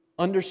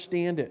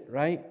understand it,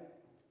 right?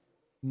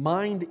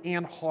 Mind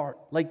and heart.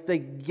 They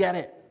get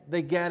it.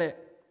 They get it.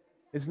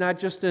 It's not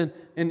just an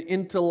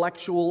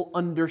intellectual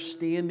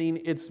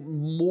understanding. It's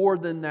more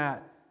than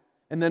that.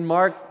 And then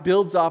Mark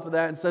builds off of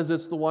that and says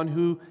it's the one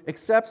who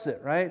accepts it,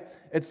 right?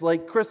 It's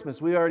like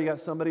Christmas. We already got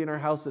somebody in our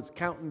house that's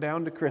counting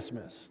down to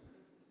Christmas.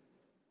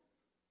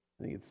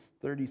 I think it's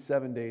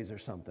 37 days or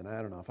something.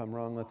 I don't know. If I'm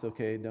wrong, that's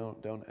okay.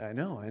 Don't. I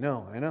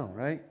know,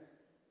 right?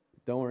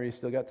 Don't worry, you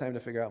still got time to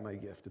figure out my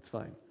gift. It's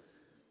fine.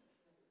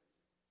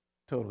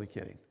 Totally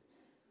kidding.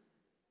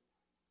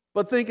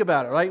 But think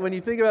about it, right? When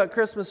you think about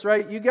Christmas,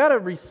 right, you got to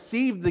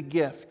receive the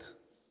gift.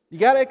 You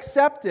got to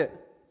accept it.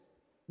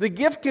 The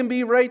gift can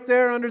be right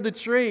there under the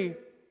tree,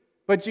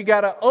 but you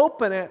got to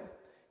open it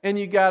and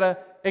you got to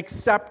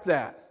accept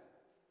that.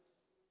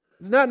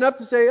 It's not enough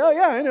to say, oh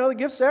yeah, I know the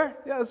gift's there.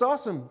 Yeah, that's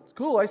awesome. It's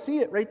cool. I see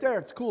it right there.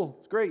 It's cool.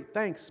 It's great.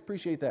 Thanks.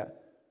 Appreciate that.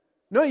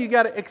 No, you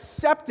got to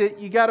accept it.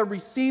 You got to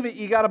receive it.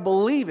 You got to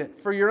believe it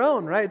for your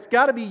own, right? It's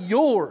got to be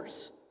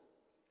yours.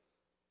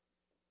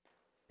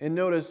 And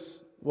notice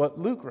what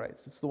Luke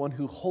writes. It's the one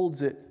who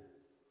holds it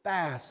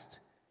fast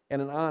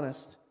and an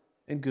honest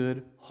and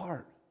good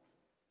heart.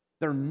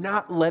 They're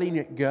not letting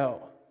it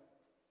go.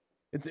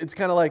 It's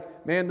kind of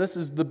like, man, this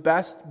is the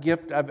best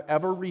gift I've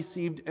ever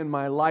received in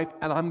my life,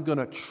 and I'm going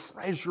to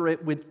treasure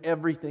it with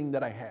everything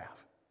that I have.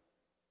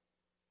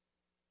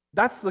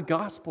 That's the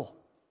gospel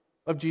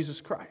of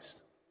Jesus Christ.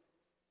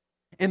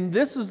 And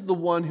this is the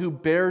one who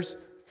bears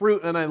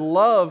fruit, and I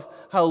love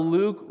how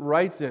Luke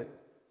writes it.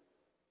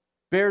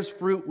 Bears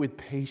fruit with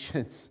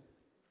patience.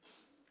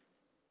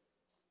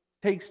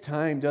 Takes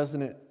time,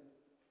 doesn't it?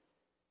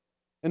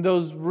 And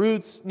those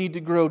roots need to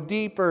grow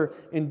deeper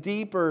and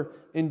deeper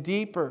and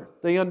deeper.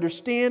 They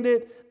understand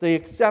it, they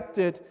accept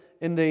it,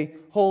 and they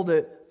hold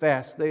it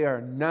fast. They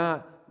are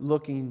not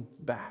looking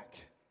back.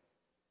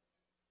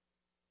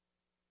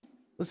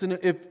 Listen,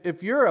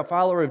 if you're a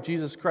follower of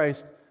Jesus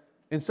Christ,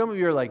 and some of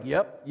you are like,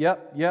 yep,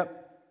 yep,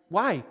 yep.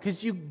 Why?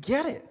 Because you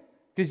get it.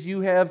 Because you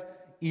have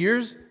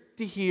ears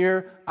to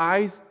hear,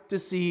 eyes to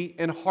see,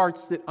 and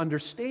hearts that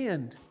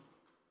understand.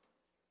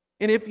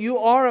 And if you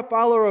are a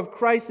follower of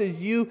Christ,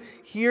 as you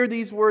hear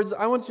these words,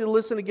 I want you to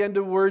listen again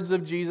to words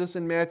of Jesus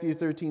in Matthew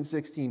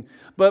 13:16.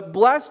 But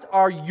blessed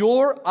are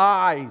your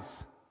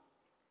eyes,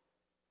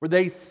 for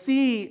they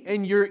see,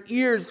 and your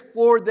ears,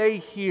 for they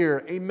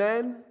hear.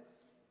 Amen?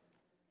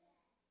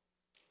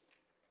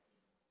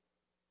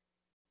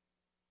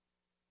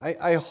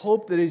 I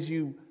hope that as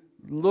you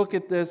look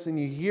at this and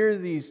you hear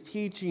these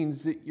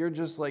teachings, that you're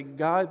just like,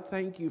 God,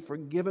 thank you for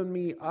giving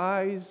me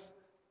eyes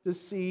to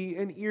see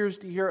and ears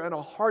to hear and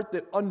a heart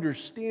that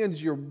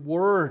understands your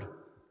word.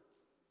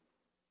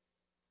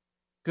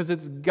 Because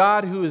it's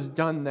God who has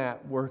done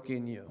that work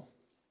in you.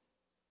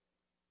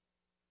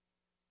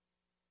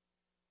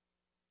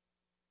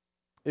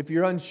 If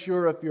you're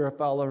unsure if you're a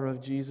follower of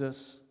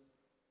Jesus,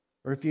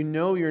 or if you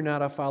know you're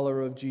not a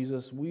follower of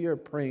Jesus, we are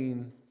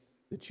praying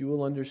that you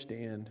will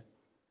understand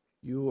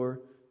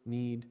your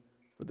need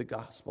for the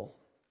gospel,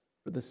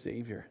 for the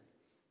Savior.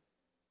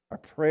 Our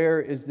prayer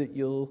is that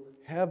you'll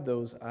have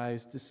those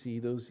eyes to see,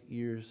 those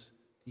ears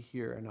to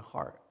hear, and a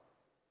heart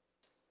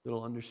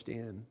that'll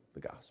understand the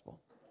gospel.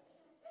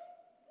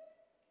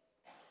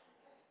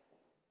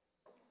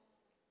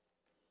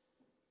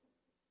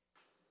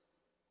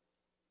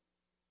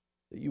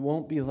 That you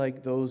won't be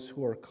like those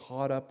who are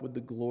caught up with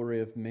the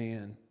glory of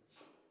man,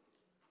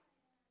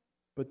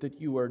 but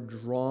that you are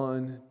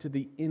drawn to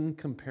the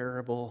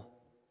incomparable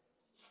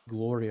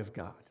glory of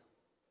God.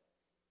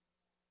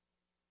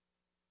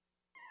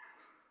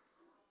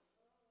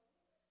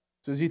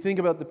 So as you think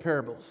about the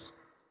parables,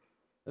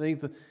 I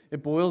think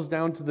it boils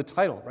down to the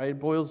title, right? It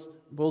boils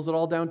it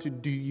all down to,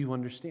 do you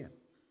understand?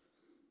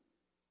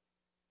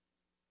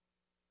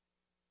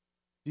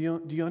 Do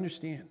you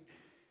understand?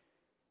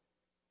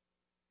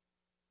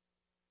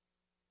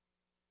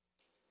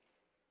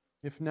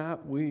 If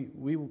not, we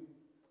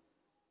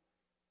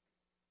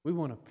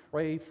want to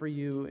pray for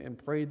you and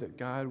pray that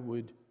God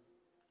would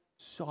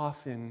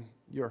soften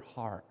your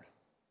heart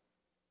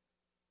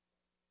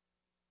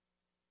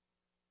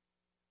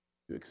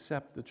to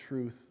accept the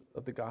truth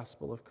of the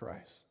gospel of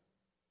Christ.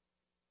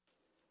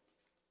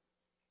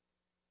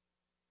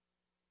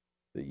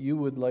 That you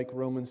would, like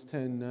Romans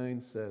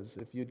 10:9 says,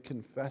 if you'd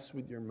confess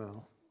with your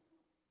mouth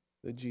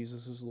that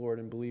Jesus is Lord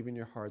and believe in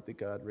your heart that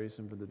God raised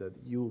him from the dead,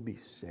 you will be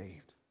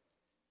saved.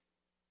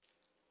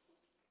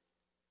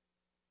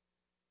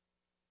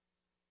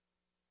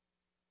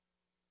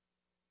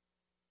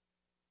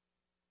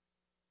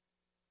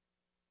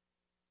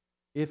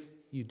 If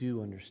you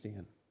do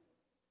understand.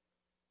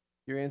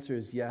 Your answer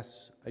is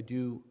yes, I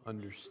do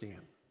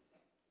understand.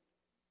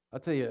 I'll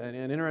tell you,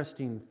 an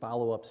interesting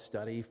follow-up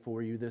study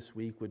for you this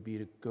week would be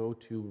to go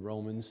to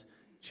Romans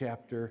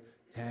chapter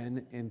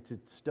 10 and to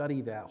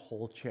study that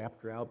whole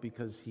chapter out,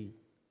 because he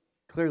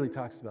clearly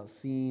talks about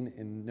seeing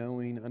and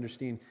knowing,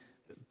 understanding,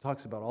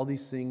 talks about all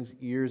these things,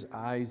 ears,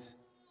 eyes.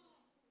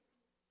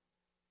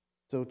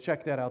 So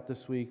check that out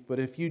this week. But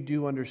if you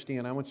do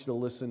understand, I want you to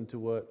listen to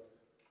what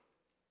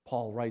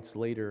Paul writes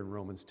later in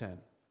Romans 10.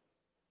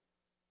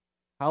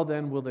 How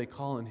then will they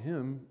call on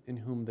him in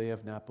whom they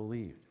have not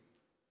believed?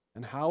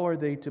 And how are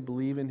they to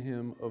believe in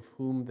him of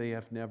whom they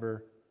have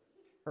never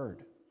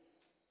heard?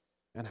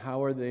 And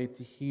how are they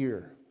to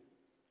hear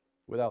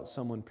without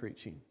someone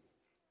preaching?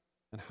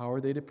 And how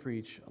are they to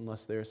preach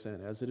unless they are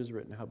sent? As it is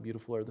written, how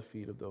beautiful are the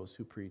feet of those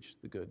who preach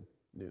the good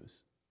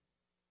news.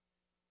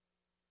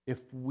 If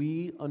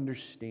we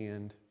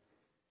understand,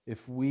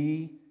 if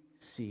we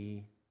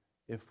see,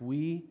 if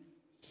we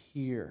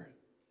hear,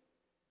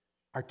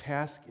 our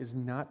task is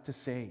not to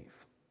save,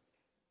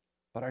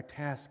 but our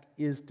task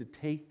is to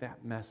take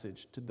that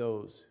message to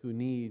those who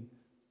need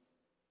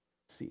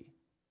to see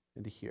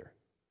and to hear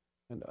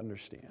and to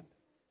understand.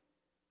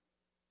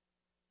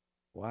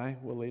 Why?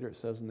 Well, later it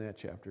says in that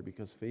chapter,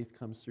 because faith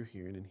comes through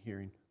hearing and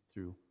hearing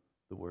through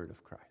the word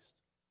of Christ.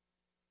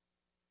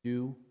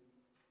 Do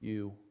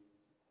you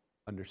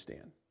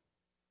understand?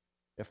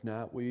 If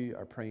not, we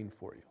are praying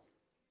for you,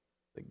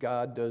 that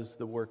God does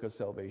the work of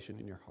salvation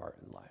in your heart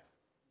and life,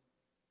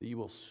 that you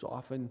will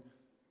soften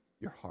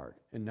your heart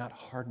and not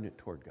harden it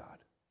toward God.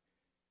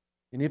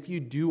 And if you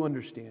do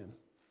understand,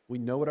 we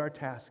know what our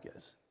task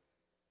is.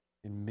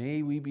 And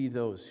may we be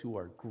those who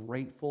are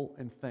grateful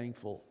and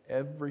thankful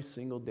every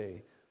single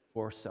day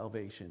for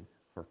salvation,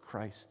 for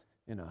Christ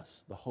in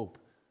us, the hope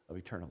of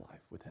eternal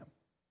life with him.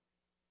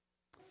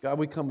 God,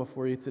 we come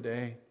before you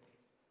today,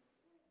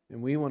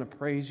 and we want to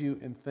praise you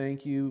and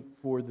thank you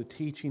for the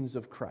teachings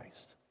of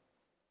Christ,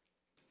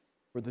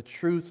 for the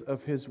truth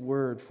of his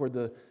word, for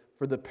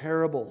the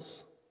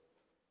parables,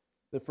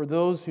 that for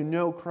those who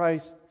know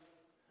Christ,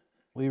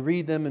 we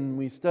read them and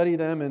we study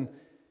them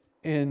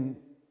and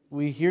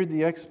we hear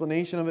the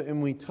explanation of it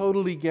and we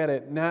totally get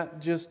it, not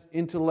just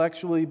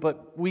intellectually,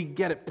 but we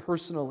get it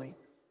personally.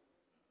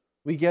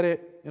 We get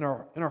it in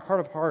our heart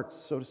of hearts,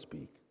 so to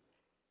speak.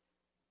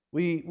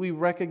 We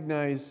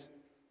recognize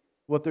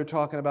what they're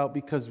talking about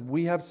because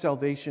we have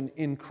salvation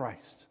in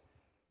Christ.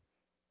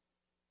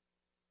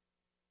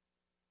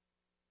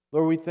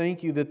 Lord, we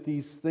thank you that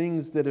these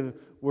things that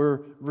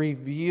were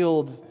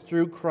revealed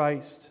through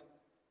Christ,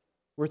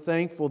 we're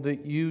thankful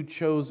that you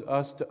chose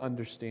us to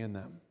understand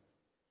them.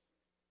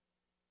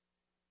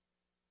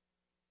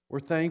 We're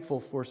thankful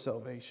for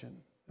salvation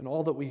and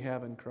all that we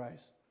have in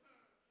Christ.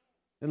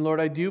 And Lord,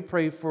 I do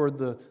pray for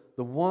the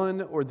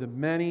one or the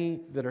many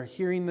that are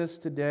hearing this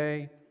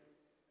today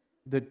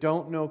that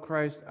don't know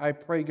Christ. I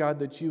pray, God,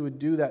 that you would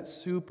do that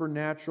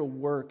supernatural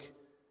work,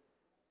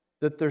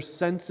 that their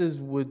senses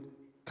would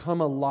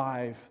come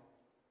alive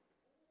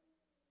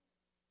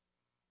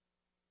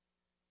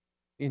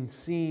in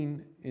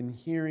seeing, in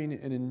hearing,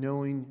 and in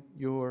knowing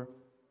your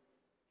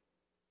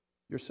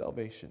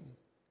salvation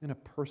in a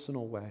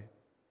personal way.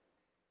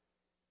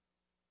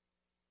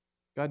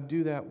 God,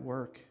 do that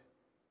work.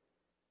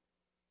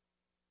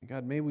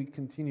 God, may we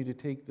continue to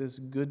take this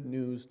good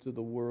news to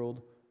the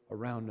world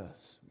around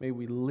us. May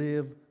we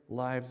live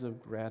lives of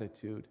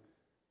gratitude,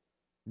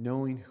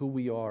 knowing who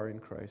we are in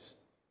Christ.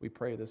 We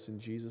pray this in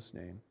Jesus'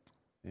 name.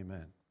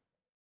 Amen.